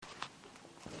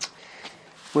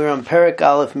We're on Perek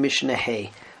Aleph Mishnah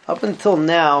Hey. Up until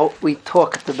now, we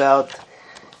talked about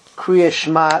Kriya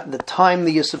Shema, the time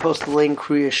that you're supposed to lay in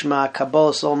Kriya Shema,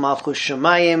 Kabbalas Ol Malchus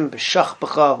Shemayim,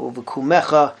 B'Shachbacha,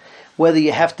 U'V'Kumecha, whether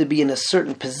you have to be in a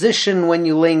certain position when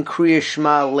you lay in Kriya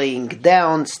Shema, laying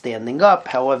down, standing up,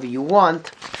 however you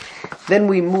want. Then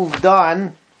we moved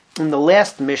on in the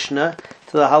last Mishnah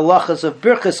to the halachas of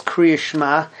Birchas Kriya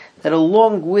Shema, that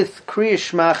along with Kriya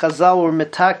Shema, Chazal were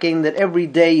metaking that every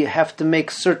day you have to make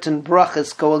certain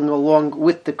brachas going along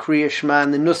with the Kriya Shema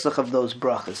and the nusach of those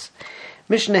brachas.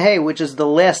 Mishnah Hey, which is the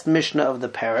last Mishnah of the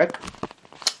parak,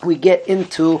 we get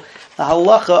into the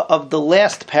halacha of the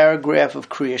last paragraph of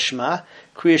Kriya Shema.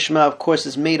 Kriya Shema, of course,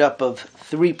 is made up of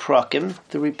 3 prakim,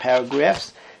 3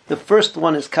 paragraphs. The first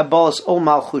one is Kabbalas Ol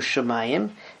Malchus Shemayim,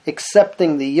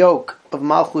 accepting the yoke of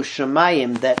Malchus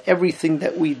Shemayim, that everything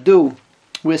that we do,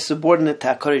 we're subordinate to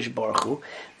HaKadosh Baruch Hu.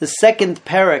 The second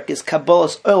parak is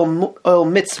Kabbalas Oil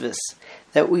Mitzvahs,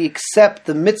 that we accept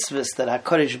the mitzvahs that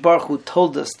HaKadosh Baruch Hu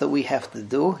told us that we have to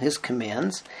do, His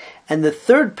commands. And the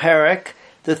third parak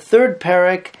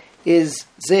is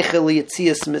Zecher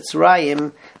L'Yetzias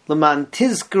Mitzrayim, L'man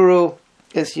Tizkuru,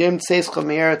 Es Yom Tzeischa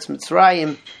Me'eretz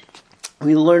Mitzrayim.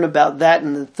 We learn about that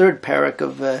in the third parak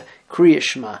of Kriya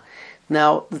Shema.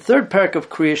 Now, the third parak of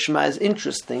Kriya Shema is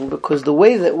interesting because the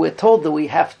way that we're told that we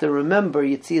have to remember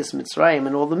Yetzias Mitzrayim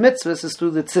and all the mitzvahs is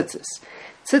through the tzitzis.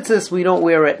 Tzitzis we don't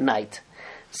wear at night.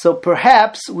 So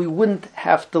perhaps we wouldn't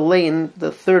have to lay in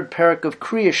the third parak of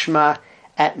Kriya Shema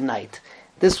at night.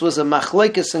 This was a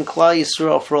machlokes in Klal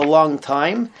Yisrael for a long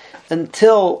time,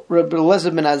 until Rabbi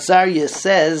Eliezer ben Azariah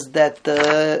says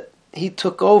that he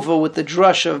took over with the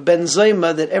drush of Ben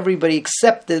Zoma, that everybody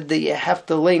accepted that you have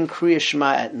to lay in Kriya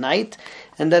Shema at night,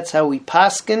 and that's how we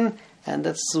paskin, and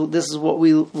this is what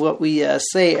we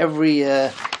say every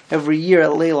year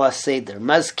at Leila Seder.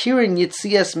 Mazkirin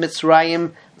Yetzias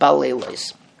Mitzrayim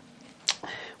Baleilos.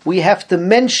 We have to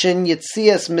mention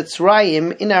Yetzias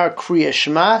Mitzrayim in our Kriya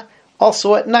Shema,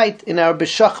 also at night in our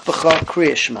B'Shachbacha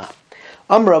Kriya Shema.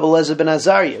 Rabbi Eliezer ben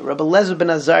Azariah. Rabbi Eliezer ben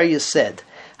Azariah said,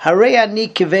 Harei ani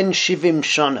kiven shivim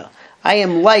shana. I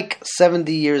am like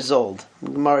 70 years old.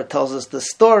 Gemara tells us the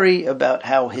story about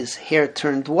how his hair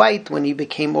turned white when he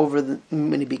became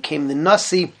the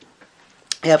Nasi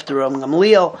after Ram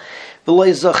Gamliel. V'lo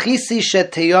zochisi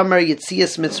sheteyomer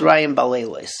Yetzias Mitzrayim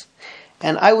baleilos.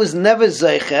 And I was never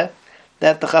zeiche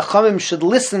that the Chachamim should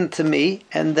listen to me,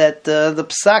 and that the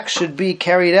psak should be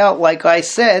carried out like I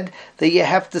said, that you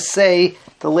have to say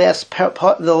the last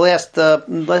parak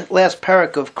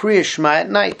of Kriya Shema at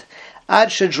night. Ad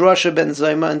shedrasha Ben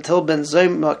Zoma, until Ben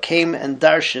Zoma came and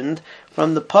darshaned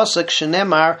from the pasuk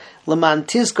shenemar L'man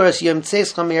tizkar yom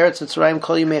tzeischa me'eretz Mitzrayim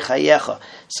kol yimei chayecha,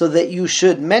 so that you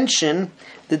should mention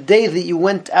the day that you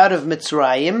went out of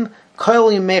Mitzrayim, kol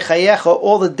yimei chayecha,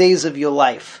 all the days of your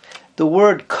life. The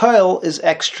word koil is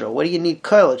extra. What do you need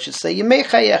koil? It should say Yemei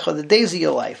Chayecha, the days of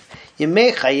your life.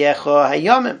 Yemei Chayecha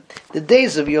Hayamim. The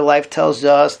days of your life tells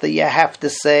us that you have to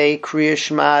say Kriya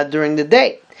Shema during the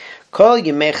day. Koil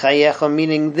Yemei Chayecha,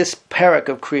 meaning this parak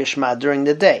of Kriya Shema during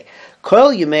the day.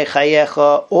 Koil Yemei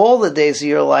Chayecha, all the days of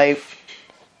your life,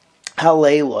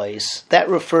 Haleilos. That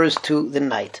refers to the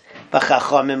night.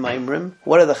 V'chachamim Aimrim.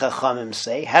 What do the Chachamim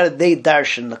say? How did they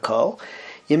darshan the kol?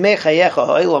 Yemei Chayecha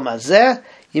Ha'olam Hazeh.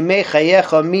 Yemei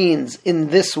Chayecha means in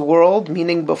this world,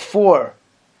 meaning before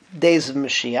days of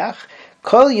Mashiach.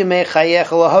 Kol Yemei Chayecha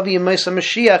Lahavi Yemei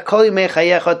Mashiach. Kol Yemei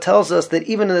Chayecha tells us that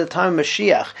even in the time of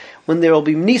Mashiach, when there will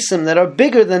be nisim that are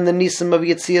bigger than the nisim of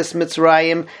Yetzias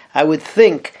Mitzrayim, I would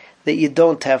think that you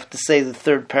don't have to say the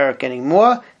third parak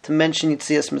anymore to mention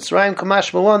Yetzias Mitzrayim.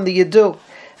 Kamash Malon that you do.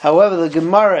 However, the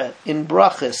Gemara in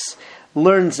Brachas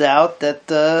learns out that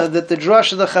the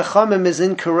drush of the Chachamim is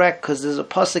incorrect, because there's a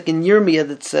pasuk in Yirmiyah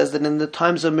that says that in the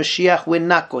times of Mashiach we're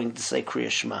not going to say Kriya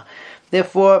Shema.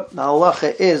 Therefore, the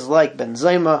halacha is like Ben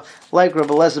Zoma, like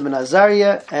Rabbi Eliezer ben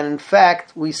Azariah, and in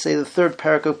fact we say the third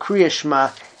parak of Kriya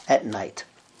Shema at night.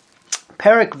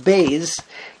 Parak Beis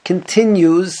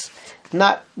continues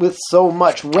not with so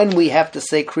much when we have to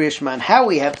say Kriya Shema and how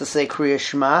we have to say Kriya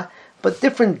Shema, but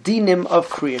different dinim of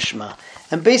Kriya Shema.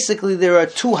 And basically there are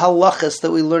 2 halachas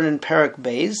that we learn in Parak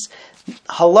Beis.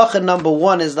 Halacha number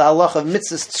 1 is the halacha of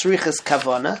mitzvahs tzrichas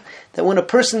kavana, that when a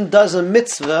person does a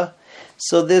mitzvah,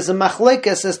 so there's a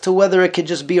machlekes as to whether it could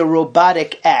just be a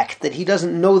robotic act, that he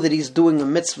doesn't know that he's doing a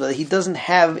mitzvah, he doesn't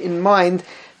have in mind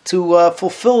to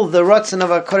fulfill the ratzon of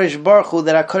HaKadosh Baruch Hu,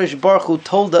 that HaKadosh Baruch Hu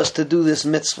told us to do this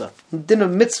mitzvah. Din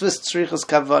of mitzvahs tzrichas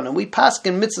kavana. We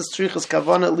paskin mitzvahs tzrichas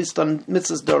kavana, at least on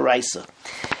mitzvahs d'oraisa.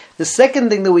 The second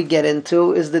thing that we get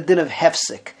into is the din of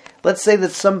hefsek. Let's say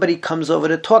that somebody comes over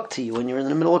to talk to you when you're in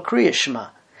the middle of Kriya Shema.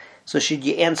 So should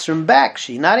you answer him back?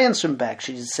 Should you not answer him back?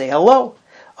 Should you say hello?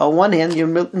 On one hand, you're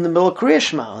in the middle of Kriya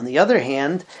Shema. On the other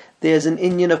hand, there's an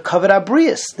inyan of kavod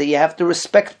abrius, that you have to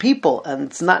respect people, and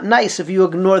it's not nice if you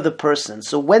ignore the person.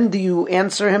 So when do you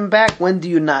answer him back? When do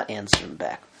you not answer him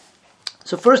back?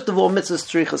 So first of all, mitzvahs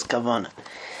tzrichas kavana.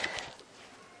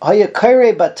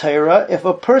 Hayakare b'Torah, if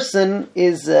a person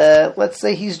is, let's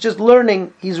say he's just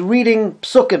learning, he's reading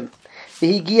psukim,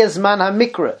 v'higiya zman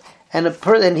hamikra,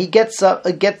 and he gets up,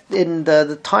 in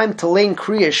the time to learn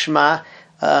Kriya Shema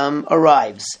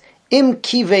arrives. Im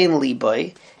kivein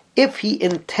liboy, if he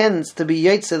intends to be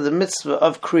yotze the mitzvah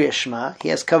of Kriya Shema, he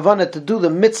has kavanah to do the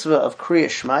mitzvah of Kriya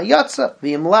Shema, yotza,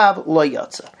 v'im lav lo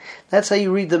yotza. That's how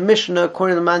you read the Mishnah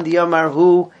according to Mandi Yamar,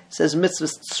 who says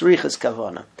mitzvahs tzrichas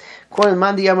kavanah. According to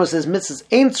Mandi Yamar says mitzvahs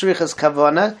ain't tzrichas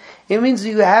kavanah. It means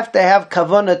you have to have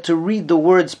kavanah to read the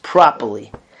words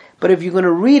properly. But if you're going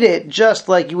to read it just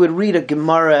like you would read a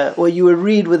Gemara, or you would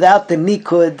read without the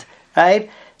nikud, right?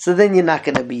 So then you're not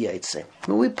going to be yotze.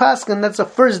 But we paskin, that's the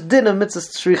first din of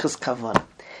mitzvahs tzrichas kavanah.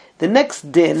 The next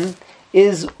din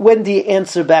is when do you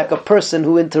answer back a person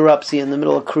who interrupts you in the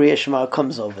middle of Kriya Shema,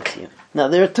 comes over to you. Now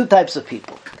there are two types of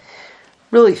people.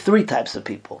 Really three types of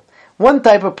people. One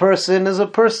type of person is a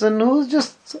person who's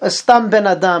just a stam ben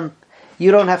adam.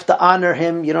 You don't have to honor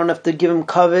him, you don't have to give him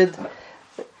kavod,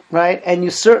 right? And you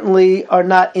certainly are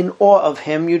not in awe of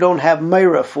him, you don't have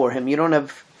meira for him, you don't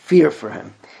have fear for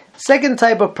him. Second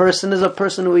type of person is a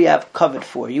person who you have kavod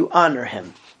for, you honor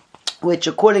him, which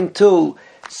according to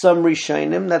some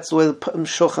Rishonim, that's the way the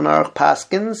Shulchan Aruch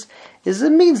paskins, is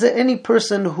it means that any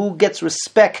person who gets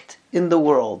respect in the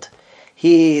world,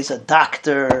 he's a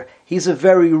doctor, he's a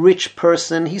very rich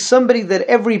person, he's somebody that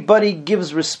everybody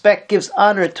gives respect, gives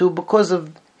honor to because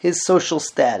of his social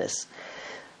status.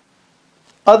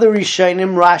 Other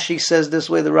Rishonim, Rashi says this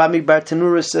way, the Rami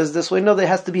Bartanura says this way, no, there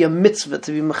has to be a mitzvah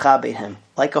to be mechabe him,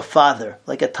 like a father,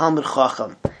 like a Talmud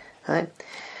Chacham. Right?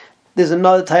 There's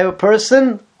another type of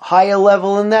person, higher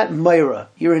level in that, meira,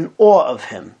 you're in awe of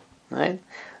him. Right?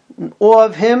 In awe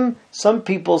of him, some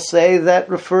people say that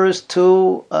refers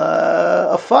to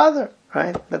a father.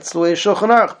 Right? That's the way Shulchan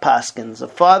Aruch paskins. A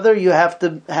father you have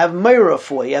to have meira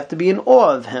for, you have to be in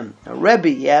awe of him. A rebbe,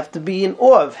 you have to be in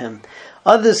awe of him.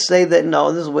 Others say that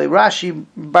no, this is the way Rashi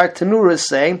Bartanura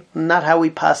say, not how we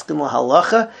paskin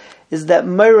lahalacha, is that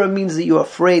meira means that you're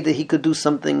afraid that he could do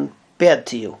something bad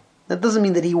to you. That doesn't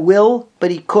mean that he will,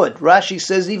 but he could. Rashi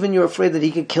says even you're afraid that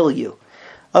he could kill you.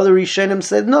 Other Rishonim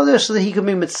said no, there's so that he could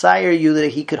be mitzayer you, that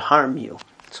he could harm you.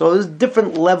 So there's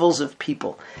different levels of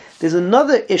people. There's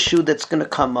another issue that's going to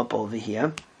come up over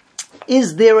here.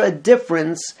 Is there a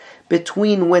difference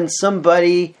between when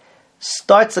somebody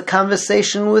starts a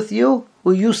conversation with you,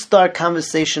 or you start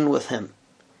conversation with him?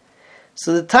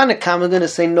 So the Tanakhama are going to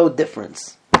say no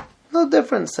difference. No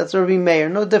difference. That's Rabbi Meir.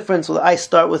 No difference. Well, I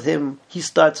start with him, he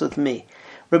starts with me.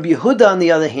 Rabbi Yehuda, on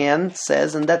the other hand,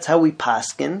 says, and that's how we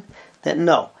paskin, that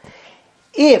no.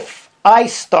 If I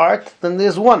start, then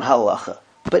there's one halacha.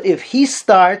 But if he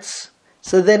starts,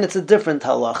 so then it's a different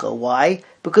halacha. Why?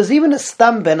 Because even a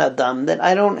stam ben adam, that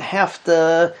I don't have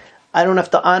to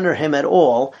honor him at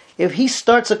all. If he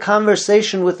starts a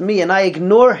conversation with me and I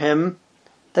ignore him,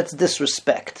 that's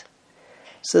disrespect.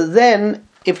 So then,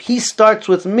 if he starts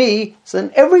with me, so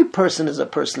then every person is a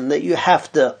person that you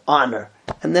have to honor.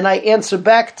 And then I answer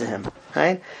back to him,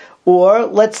 right? Or,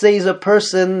 let's say he's a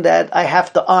person that I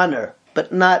have to honor,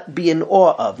 but not be in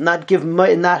awe of, not have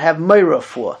meira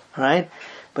for, right?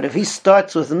 But if he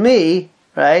starts with me,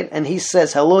 right, and he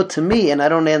says hello to me and I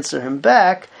don't answer him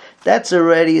back, that's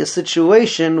already a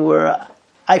situation where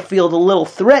I feel a little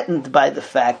threatened by the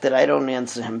fact that I don't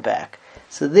answer him back.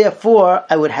 So therefore,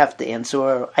 I would have to answer,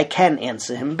 or I can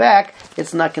answer him back.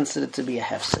 It's not considered to be a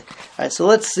hefsek. All right, so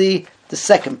let's see the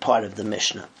second part of the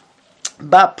Mishnah.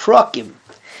 Ba prokim.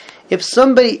 If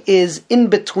somebody is in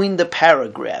between the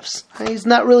paragraphs, he's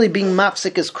not really being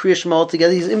mafsik as Kriya Shema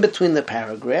altogether, he's in between the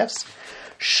paragraphs.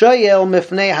 Shoyel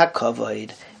mifnei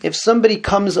hakavod. If somebody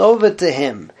comes over to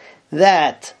him,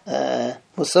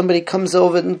 somebody comes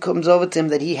over to him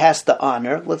that he has to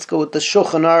honor. Let's go with the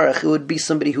Shulchan Aruch. It would be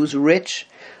somebody who's rich,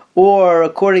 or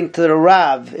according to the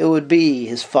Rav, it would be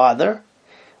his father.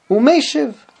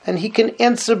 Umeshiv, and he can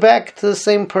answer back to the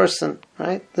same person.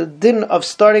 Right? The din of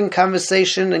starting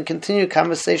conversation and continuing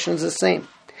conversation is the same.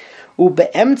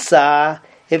 Ubeemtza,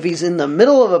 if he's in the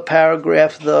middle of a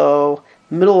paragraph, though.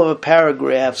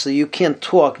 So you can't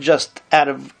talk just out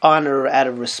of honor or out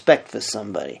of respect for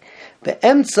somebody.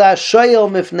 Be'emtza shoyel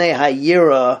mifnei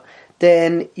hayira,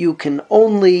 then you can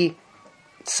only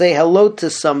say hello to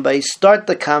somebody, start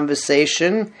the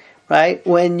conversation, right?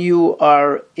 When you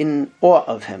are in awe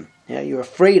of him, you're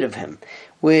afraid of him,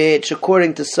 which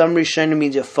according to some Rishonim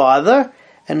means your father,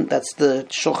 and that's the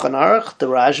Shulchan Aruch, the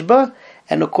Rashba,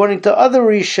 and according to other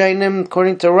Rishonim,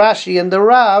 according to Rashi and the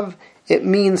Rav, it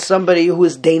means somebody who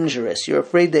is dangerous. You're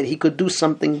afraid that he could do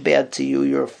something bad to you.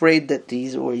 You're afraid that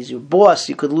he's your boss.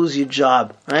 You could lose your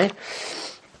job, right?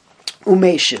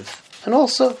 Umeshiv. And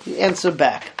also, you answer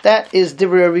back. That is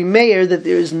Divrei Rabbi Meir, that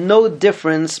there is no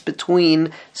difference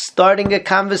between starting a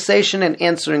conversation and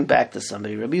answering back to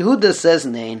somebody. Rabbi Yehuda says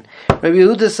nein. Rabbi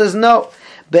Yehuda says no.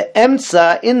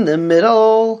 Be'emtza, in the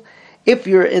middle. If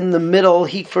you're in the middle,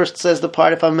 he first says the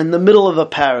part, if I'm in the middle of a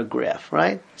paragraph,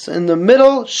 right? So in the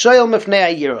middle, shoyel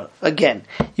mifnei ayira. Again,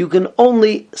 you can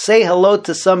only say hello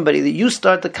to somebody, that you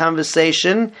start the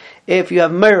conversation, if you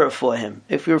have mirror for him,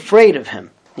 if you're afraid of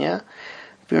him, yeah?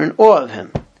 If you're in awe of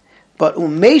him. But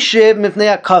umeshib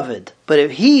mifnei hakavod. But if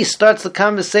he starts the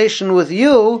conversation with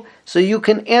you, so you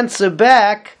can answer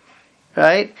back,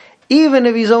 right? Even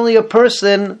if he's only a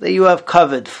person that you have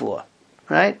kavod for.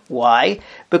 Right? Why?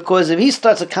 Because if he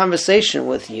starts a conversation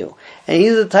with you, and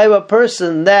he's the type of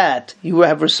person that you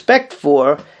have respect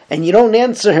for, and you don't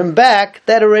answer him back,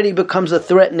 that already becomes a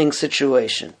threatening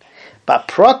situation. But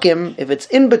prakim, if it's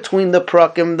in between the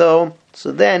prakim though,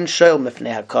 so then shoyel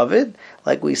mifnei hakavod,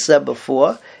 like we said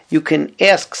before, you can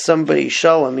ask somebody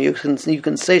shalom, you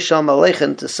can say shalom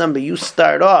aleichem to somebody, you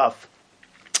start off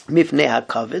mifnei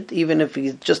hakavod, even if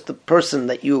he's just the person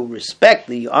that you respect,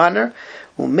 that you honor,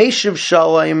 umeshiv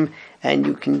shalom, and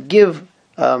you can give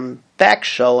back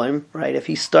shalom, right? If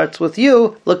he starts with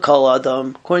you, l'kol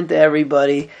adam, according to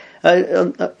everybody,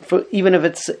 even if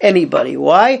it's anybody.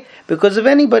 Why? Because if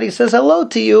anybody says hello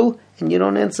to you and you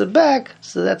don't answer back,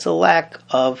 so that's a lack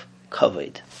of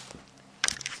kavod.